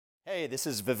Hey, this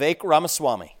is Vivek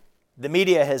Ramaswamy. The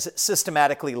media has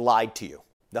systematically lied to you.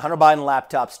 The Hunter Biden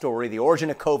laptop story, the origin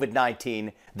of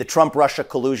COVID-19, the Trump-Russia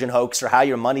collusion hoax, or how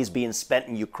your money's being spent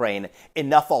in Ukraine.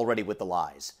 Enough already with the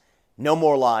lies. No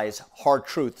more lies, hard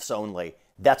truths only.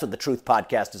 That's what the Truth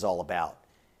Podcast is all about.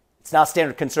 It's not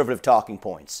standard conservative talking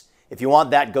points. If you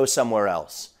want that, go somewhere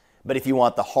else. But if you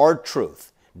want the hard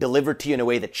truth delivered to you in a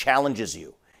way that challenges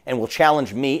you and will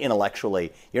challenge me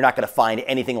intellectually, you're not going to find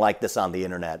anything like this on the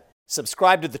internet.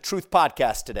 Subscribe to the Truth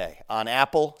Podcast today on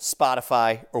Apple,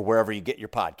 Spotify, or wherever you get your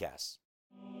podcasts.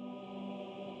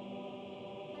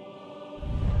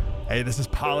 Hey, this is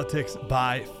Politics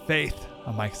by Faith.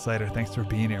 I'm Mike Slater. Thanks for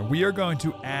being here. We are going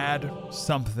to add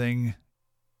something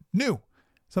new,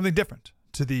 something different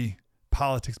to the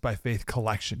Politics by Faith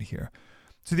collection here.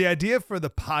 So the idea for the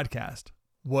podcast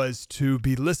was to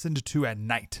be listened to at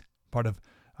night, part of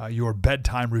your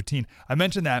bedtime routine. I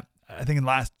mentioned that, I think, in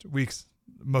last week's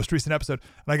most recent episode,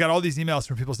 and I got all these emails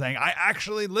from people saying, I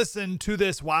actually listen to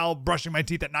this while brushing my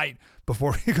teeth at night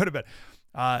before you go to bed.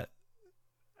 That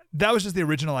was just the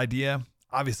original idea.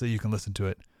 Obviously, you can listen to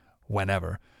it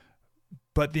whenever.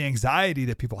 But the anxiety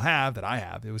that people have, that I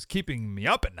have, it was keeping me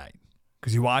up at night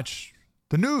because you watch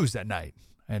the news at night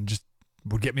and just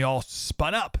would get me all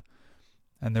spun up.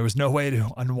 And there was no way to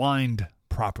unwind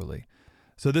properly.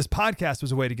 So this podcast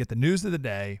was a way to get the news of the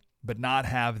day, but not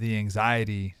have the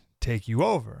anxiety take you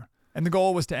over. And the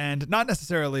goal was to end not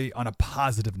necessarily on a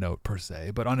positive note per se,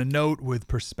 but on a note with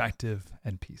perspective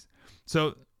and peace.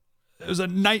 So it was a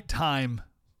nighttime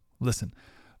listen.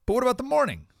 But what about the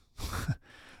morning?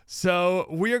 So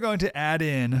we are going to add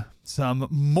in some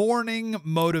morning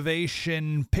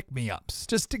motivation pick-me-ups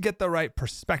just to get the right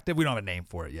perspective. We don't have a name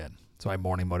for it yet. So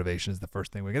morning motivation is the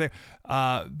first thing we get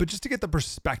there. But just to get the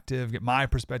perspective, get my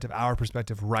perspective, our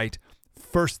perspective right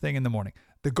first thing in the morning.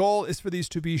 The goal is for these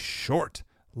to be short,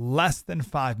 less than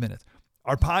 5 minutes.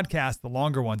 Our podcast, the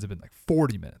longer ones have been like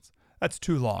 40 minutes. That's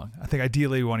too long. I think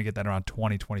ideally we want to get that around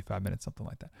 20, 25 minutes, something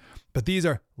like that. But these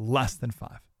are less than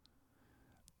 5.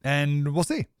 And we'll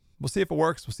see. We'll see if it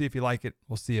works. We'll see if you like it.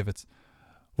 We'll see if it's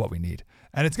what we need.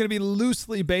 And it's going to be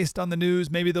loosely based on the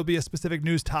news. Maybe there'll be a specific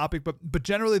news topic, but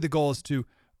generally the goal is to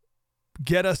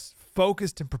get us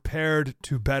focused and prepared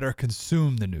to better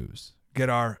consume the news. Get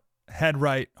our head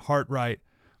right, heart right,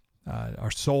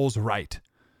 our souls right,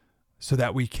 so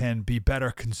that we can be better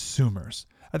consumers.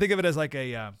 I think of it as like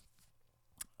a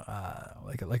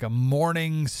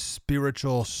morning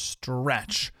spiritual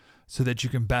stretch, so that you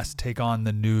can best take on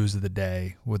the news of the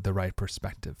day with the right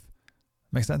perspective.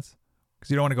 Make sense? Because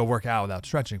you don't want to go work out without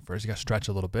stretching first. You got to stretch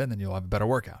a little bit, and then you'll have a better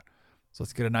workout. So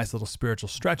let's get a nice little spiritual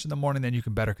stretch in the morning, then you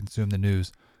can better consume the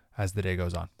news as the day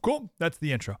goes on. Cool. That's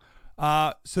the intro.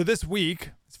 So this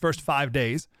week, it's first 5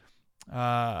 days,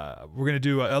 we're going to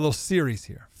do a little series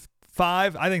here.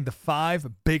 The 5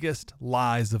 biggest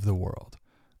lies of the world.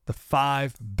 The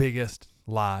 5 biggest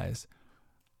lies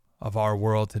of our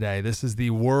world today. This is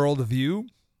the worldview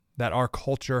that our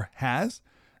culture has.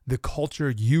 The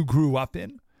culture you grew up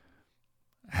in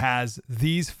has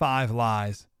these 5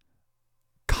 lies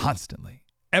constantly,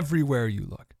 everywhere you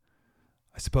look.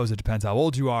 I suppose it depends how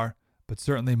old you are, but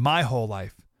certainly my whole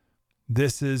life,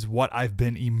 this is what I've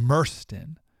been immersed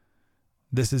in.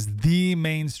 This is the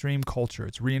mainstream culture.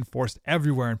 It's reinforced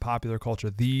everywhere in popular culture,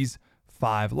 these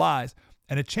 5 lies.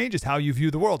 And it changes how you view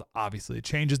the world, obviously. It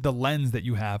changes the lens that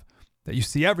you have, that you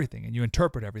see everything and you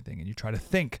interpret everything and you try to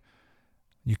think.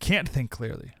 You can't think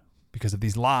clearly because of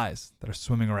these lies that are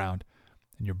swimming around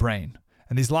in your brain.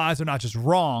 And these lies are not just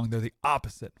wrong, they're the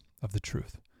opposite of the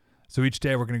truth. So each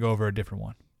day we're going to go over a different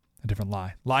one, a different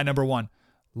lie. Lie number 1,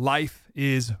 life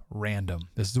is random.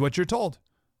 This is what you're told.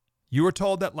 You were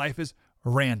told that life is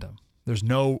random. There's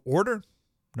no order,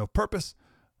 no purpose,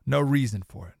 no reason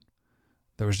for it.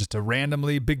 There was just a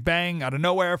randomly big bang out of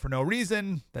nowhere for no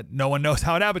reason that no one knows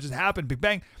how it happened. It just happened, big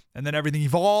bang. And then everything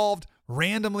evolved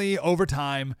randomly over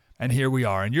time. And here we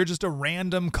are. And you're just a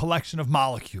random collection of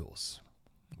molecules.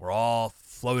 We're all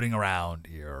floating around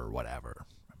here or whatever.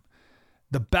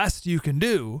 The best you can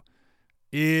do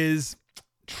is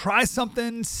try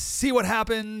something, see what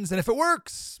happens. And if it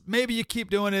works, maybe you keep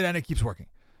doing it and it keeps working.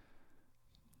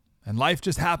 And life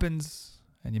just happens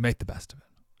and you make the best of it.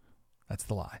 That's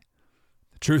the lie.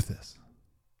 Truth is,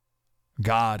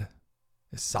 God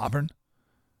is sovereign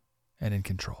and in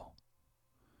control.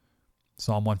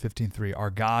 Psalm 115:3,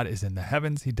 our God is in the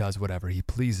heavens. He does whatever he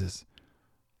pleases.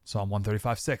 Psalm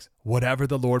 135:6, whatever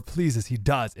the Lord pleases, he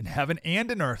does in heaven and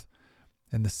in earth,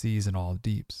 in the seas and all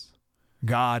deeps.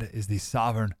 God is the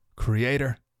sovereign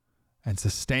creator and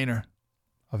sustainer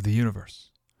of the universe.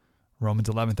 Romans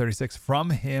 11:36, from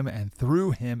him and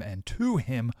through him and to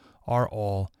him are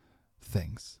all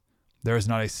things. There is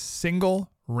not a single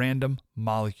random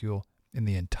molecule in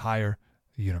the entire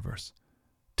universe.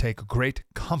 Take great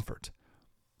comfort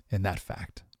in that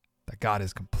fact, that God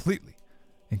is completely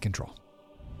in control.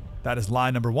 That is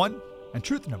lie number one and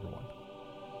truth number one.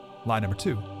 Lie number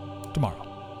two, tomorrow.